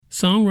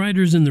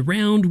Songwriters in the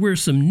Round, where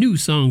some new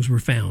songs were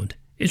found.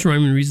 It's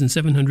Rhyme and Reason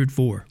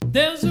 704.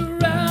 There's a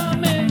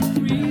rhyme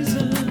and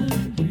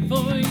reason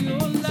for your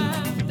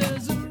life.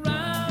 There's a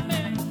rhyme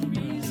and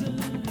reason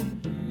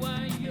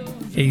why you're...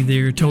 Hey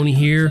there, Tony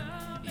here,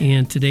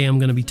 and today I'm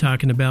going to be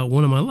talking about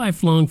one of my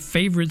lifelong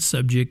favorite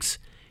subjects,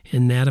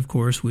 and that, of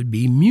course, would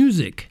be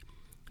music.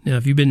 Now,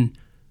 if you've been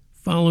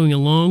following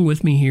along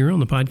with me here on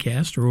the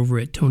podcast or over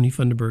at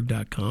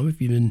TonyFunderberg.com, if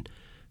you've been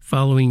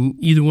following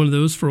either one of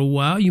those for a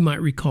while, you might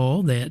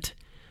recall that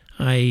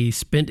I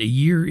spent a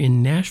year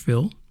in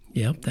Nashville.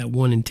 Yep, that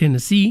one in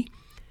Tennessee.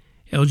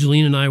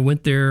 Elgeline and I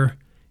went there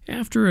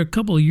after a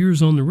couple of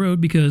years on the road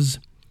because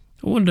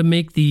I wanted to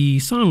make the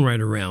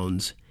songwriter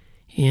rounds.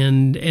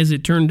 And as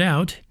it turned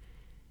out,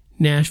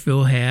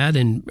 Nashville had,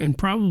 and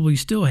probably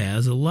still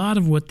has, a lot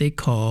of what they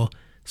call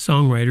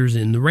songwriters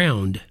in the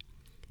round.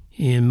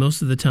 And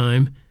most of the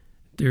time,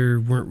 there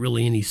weren't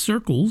really any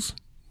circles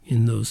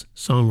in those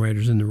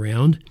songwriters in the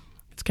round.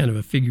 It's kind of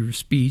a figure of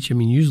speech. I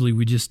mean, usually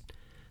we just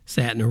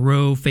sat in a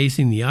row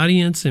facing the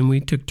audience and we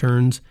took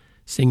turns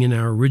singing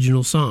our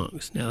original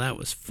songs. Now, that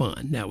was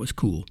fun. That was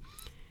cool.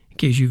 In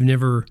case you've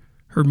never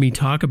heard me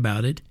talk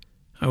about it,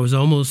 I was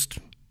almost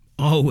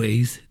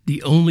always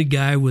the only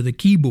guy with a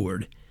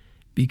keyboard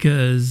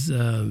because,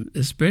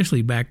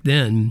 especially back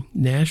then,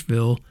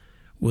 Nashville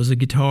was a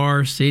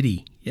guitar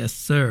city. Yes,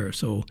 sir.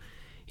 So,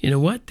 you know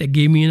what? That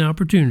gave me an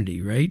opportunity,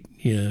 right?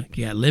 You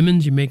got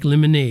lemons, you make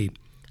lemonade.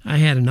 I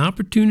had an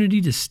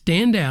opportunity to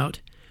stand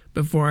out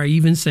before I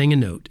even sang a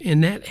note.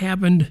 And that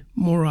happened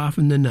more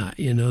often than not.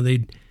 You know,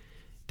 they'd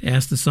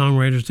ask the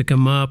songwriters to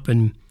come up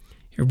and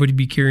everybody'd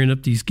be carrying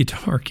up these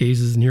guitar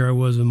cases. And here I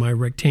was with my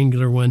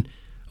rectangular one,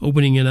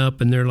 opening it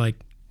up. And they're like,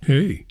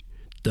 hey,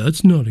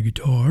 that's not a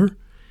guitar.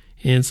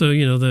 And so,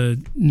 you know,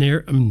 the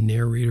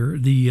narrator,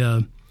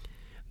 the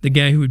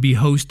guy who would be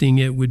hosting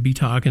it would be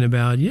talking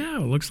about, yeah,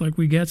 it looks like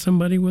we got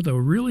somebody with a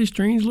really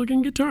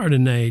strange-looking guitar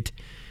tonight,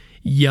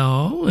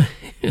 y'all.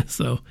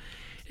 So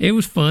it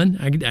was fun.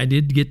 I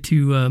did get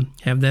to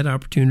have that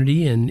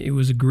opportunity, and it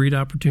was a great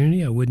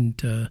opportunity. I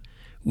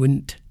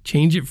wouldn't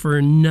change it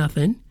for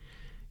nothing.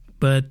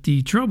 But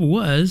the trouble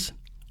was,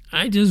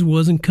 I just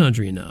wasn't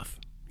country enough.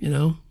 You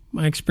know,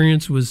 my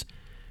experience was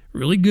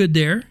really good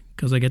there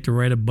because I got to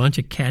write a bunch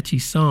of catchy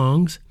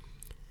songs.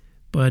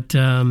 But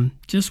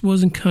just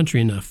wasn't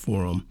country enough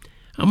for them.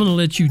 I'm going to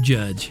let you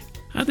judge.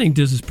 I think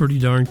this is pretty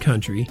darn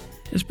country,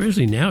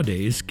 especially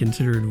nowadays,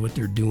 considered what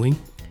they're doing.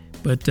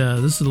 But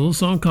this is a little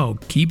song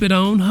called Keep It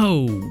On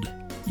Hold,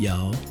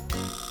 y'all.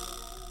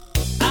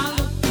 I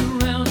looked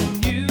around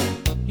and you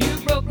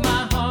broke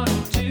my heart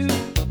in two.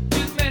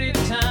 Too many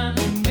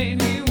times you made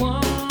me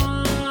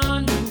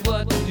wonder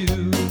what to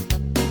do.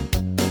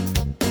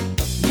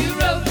 You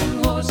rode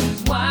your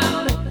horses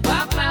wild,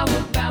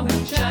 wildflower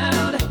bowing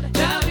child.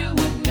 Child, you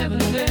would never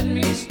let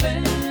me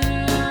spend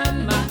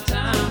my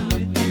time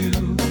with you.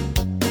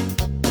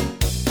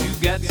 You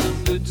got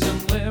some good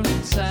somewhere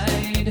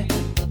inside,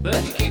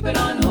 but you keep it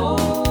on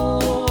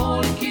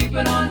hold, keep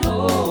it on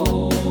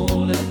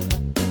hold.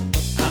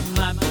 I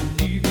might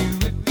believe you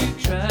if you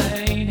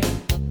tried,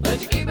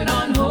 but you keep it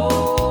on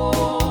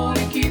hold,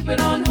 keep it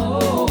on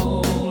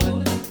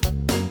hold.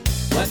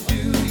 What do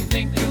you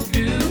think you'll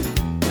do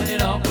when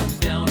it all comes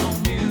down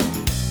on you?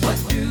 What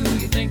do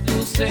you think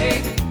you'll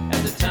say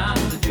at the time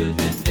of the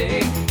judgment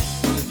day?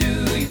 Who do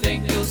you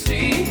think you'll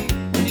see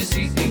when you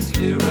see things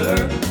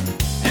clearer?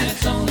 And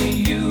it's only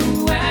you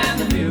and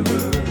the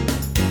mirror.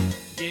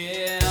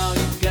 Yeah,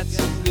 you've got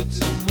some good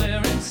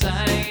somewhere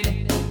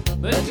inside,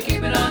 but you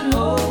keep it on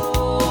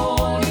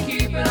hold,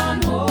 keep it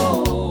on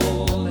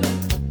hold.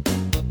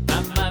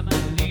 I might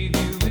believe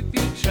you if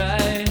you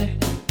tried,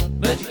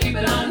 but you keep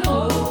it on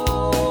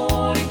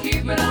hold,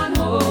 keep it on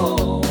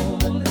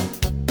hold.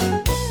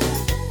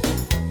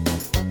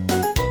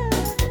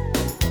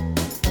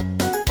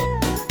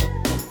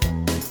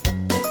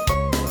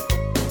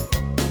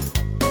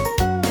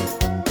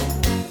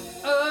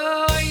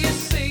 Oh, you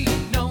say you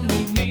don't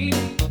need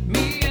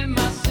me and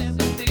my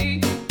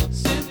sympathy.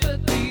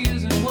 Sympathy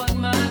isn't what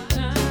my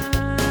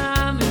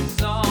time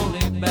is all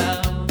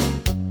about.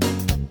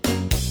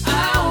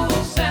 I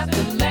almost have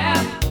to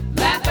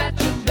laugh at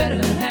your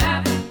better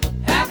half.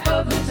 Half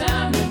of the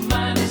time your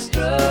mind is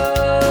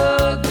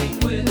struggling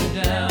with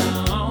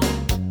doubt.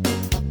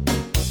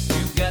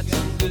 You got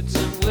some good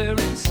somewhere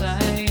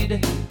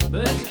inside,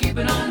 but you keep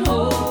it on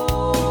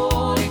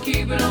hold, you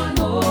keep it on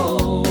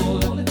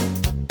hold.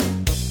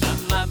 I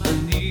might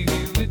believe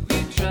you if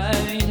you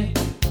tried,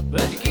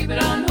 but you keep it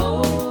on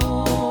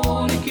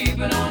hold, you keep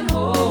it on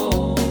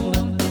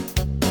hold.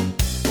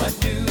 What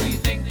do you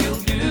think you'll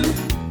do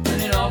when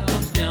it all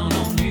comes down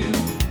on you?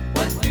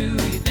 What do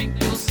you think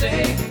you'll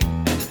say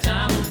at the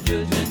time of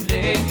judgment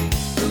day?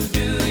 Who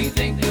do you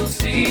think you'll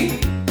see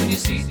when you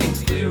see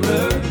things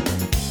clearer?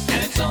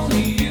 And it's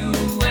only you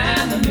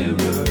and the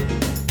mirror.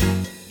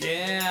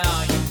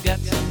 Yeah, you've got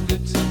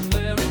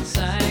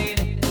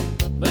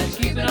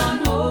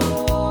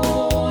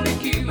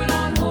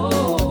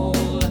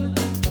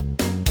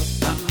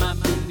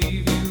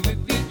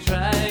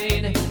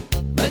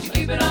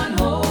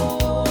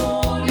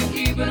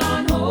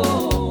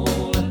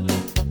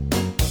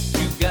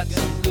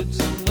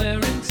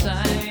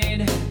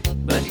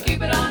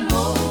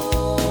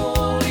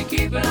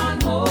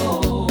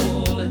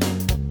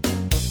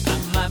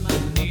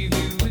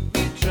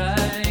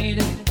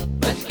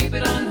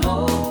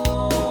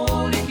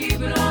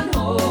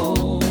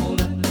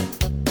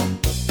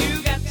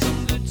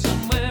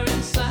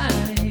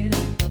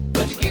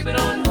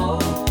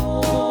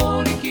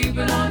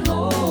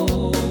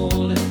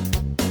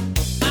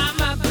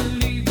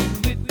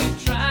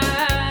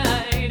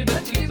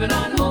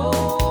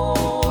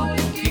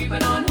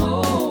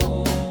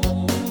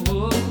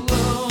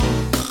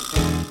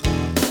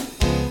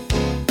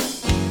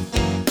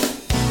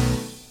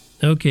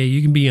Okay,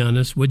 you can be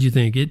honest. What'd you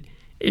think? It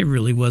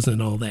really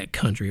wasn't all that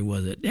country,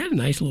 was it? It had a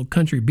nice little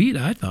country beat,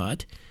 I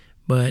thought,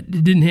 but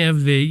it didn't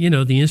have the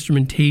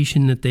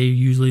instrumentation that they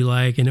usually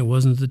like, and it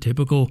wasn't the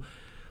typical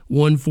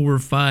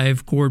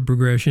 1-4-5 chord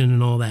progression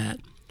and all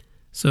that.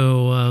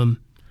 So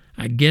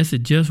I guess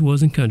it just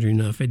wasn't country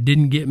enough. It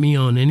didn't get me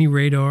on any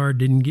radar,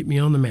 didn't get me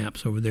on the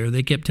maps over there.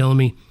 They kept telling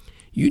me,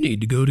 you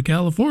need to go to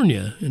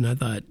California. And I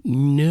thought,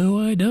 no,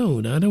 I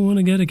don't. I don't want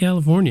to go to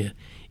California.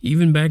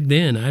 Even back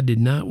then, I did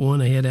not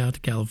want to head out to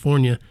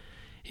California.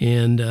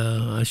 And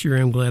I sure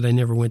am glad I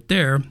never went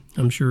there.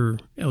 I'm sure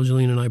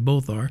Elgeline and I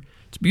both are.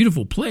 It's a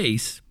beautiful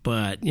place,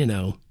 but,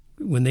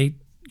 when they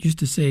used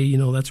to say,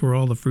 that's where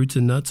all the fruits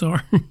and nuts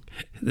are,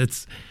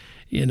 that's,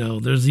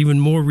 there's even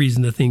more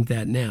reason to think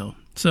that now.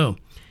 So,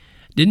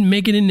 didn't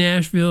make it in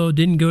Nashville,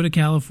 didn't go to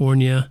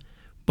California,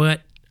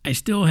 but I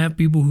still have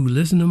people who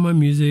listen to my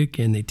music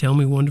and they tell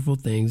me wonderful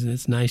things, and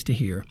it's nice to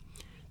hear.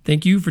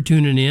 Thank you for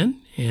tuning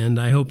in, and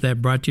I hope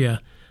that brought you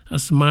a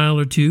smile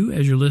or two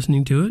as you're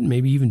listening to it,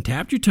 maybe even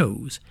tapped your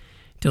toes.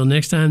 Till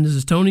next time, this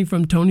is Tony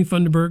from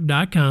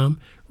TonyFunderburk.com,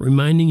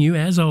 reminding you,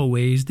 as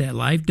always, that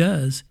life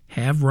does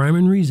have rhyme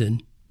and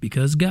reason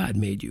because God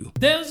made you.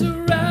 There's a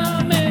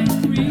rhyme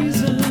and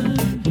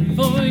reason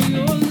for you.